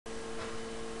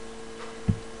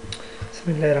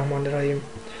बिस्मिल्लाहिर्रहमानिर्रहीम।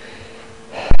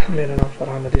 मेरा नाम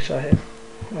फरहान अली शाह है।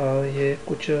 ये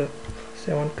कुछ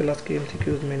 7th क्लास के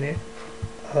MCQs मैंने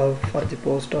for the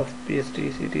post of PST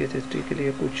CT SST के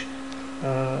लिए कुछ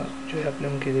जो है अपने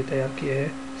उनके लिए तैयार किए हैं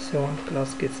 7th क्लास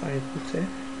के साइंस बुक से।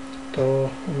 तो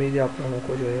उम्मीद है आप लोगों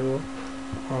को जो है वो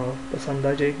पसंद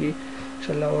आ जाएगी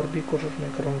इंशाल्लाह। और भी कोशिश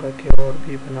मैं करूँगा कि और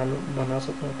भी बना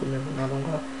सकूँ तो मैं बना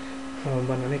लूँगा,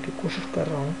 बनाने की कोशिश कर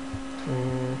रहा हूँ,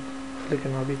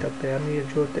 लेकिन अभी तक तैयार नहीं है।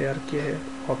 जो तैयार किया है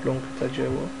आप लोगों के साथ जो है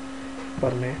वो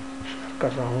पर मैं शेयर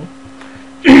कर रहा हूँ।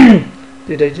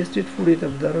 The digested food is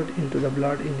absorbed into the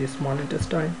blood in the small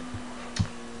intestine.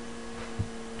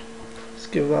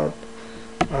 इसके बाद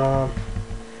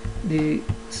the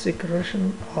secretion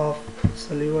of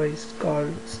saliva is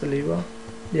called saliva.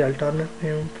 The alternate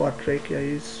name for trachea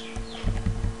is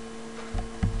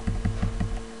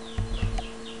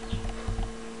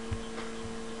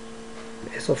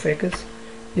esophagus.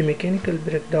 The mechanical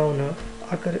breakdown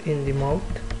occur in the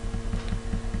mouth.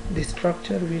 The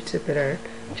structure which separates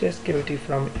chest cavity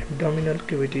from abdominal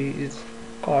cavity is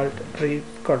called rib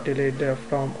cartilage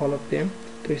diaphragm. All of them.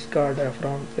 तो इसका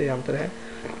diaphragm से अंतर है.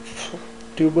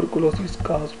 Tuberculosis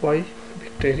caused by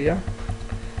bacteria.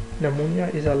 Pneumonia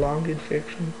is a lung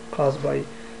infection caused by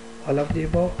all of the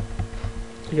above.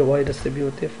 ये virus से भी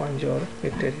होते हैं, फंज और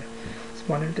bacteria.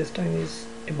 Small intestine is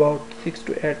about 6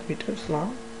 to 8 meters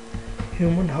long.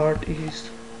 Human heart is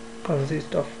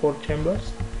consists of 4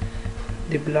 chambers.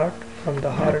 The blood from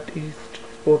the heart is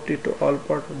transported to all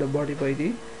parts of the body by the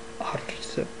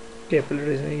arteries.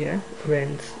 Capillaries नहीं है,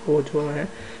 veins वो जो है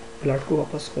blood को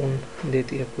वापस खून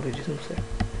देती है पूरे जिस्म से.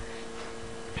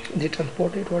 The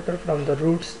transported water from the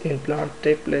roots in plant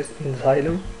take place in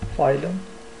xylem, phylum,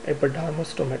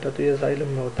 epidermis, tomato. तो ये xylem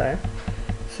में होता है.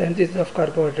 Synthesis of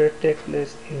carbohydrate take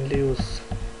place in leaves.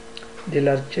 The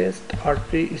largest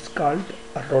artery is called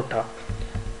aorta.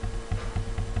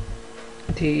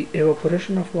 The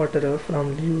evaporation of water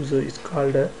from leaves is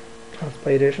called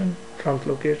transpiration,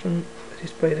 translocation,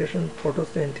 respiration,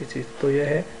 photosynthesis. तो यह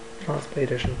है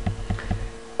transpiration.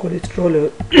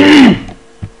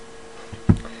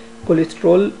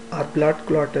 Cholesterol or blood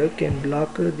clot can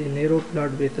block the narrow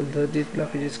blood vessel. This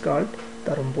blockage is called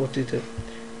thrombosis.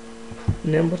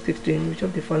 Number 16. Which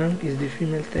of the following is the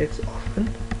female sex organ?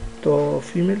 तो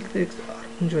female sex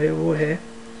organ जो है वो है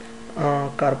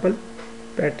carpel,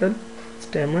 petal,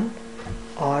 स्टेमन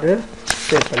और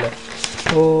sepal.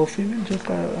 तो female जो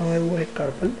है वो है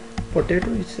carpel.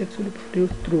 Potato is sexually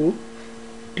produce through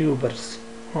tubers,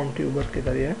 home tuber के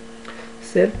जरिए.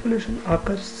 सेल्फ पोल्यूशन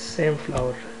आकर सेम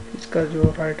फ्लावर. इसका जो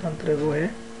राइट आंसर है वो है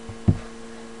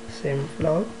सेम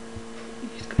फ्लावर.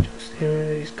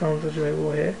 इसका आंसर जो है वो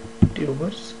है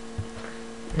tubers.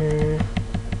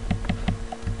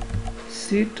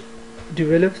 Seed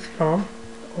develops from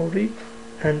ovary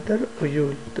enter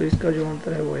ovule. तो इसका जो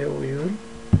आंसर है वो है ovule.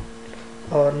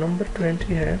 और नंबर 20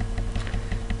 है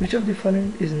which of the following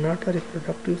is not a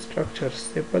reproductive structure?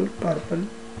 sepal, carpel,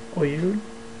 ovule,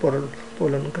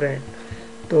 pollen grain.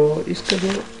 तो इसका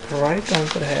जो राइट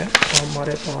आंसर है वो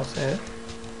हमारे पास है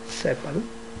सेपल.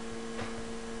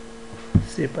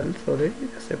 सेपल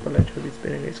है जो भी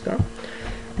स्पेलिंग है इसका.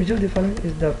 which of the following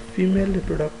is the female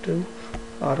reproductive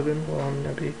organ? वो हमने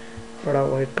अभी पढ़ा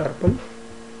हुआ है कार्पल.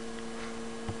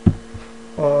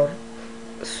 और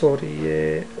सॉरी ये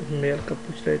मेल का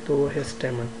पूछ रहे तो वो है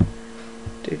स्टेमन.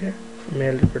 ठीक है,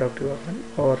 मेल रिप्रोडक्टिव ऑर्गन.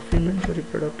 और फीमेल जो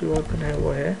रिप्रोडक्टिव ऑर्गन है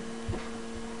वो है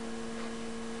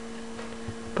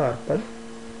carpel.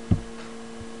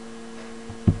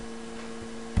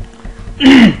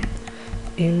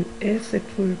 In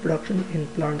asexual reproduction in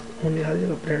plants only has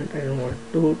a parent animal.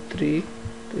 2, 3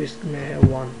 तो इसमें है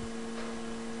 1.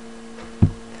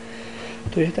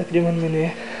 तो ये तकरीबन मैंने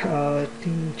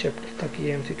 3 चैप्टर तक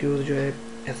ये MCQs जो है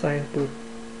असाइन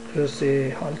बुक से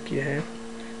हल किए हैं.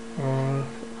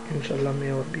 इंशाल्लाह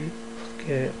मैं और भी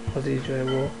इसके मज़ीद जो है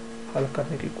वो हल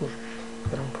करने की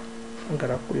कोशिश करूँगा.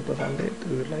 अगर आपको ये पसंद है तो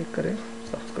लाइक करें,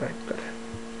 सब्सक्राइब करें.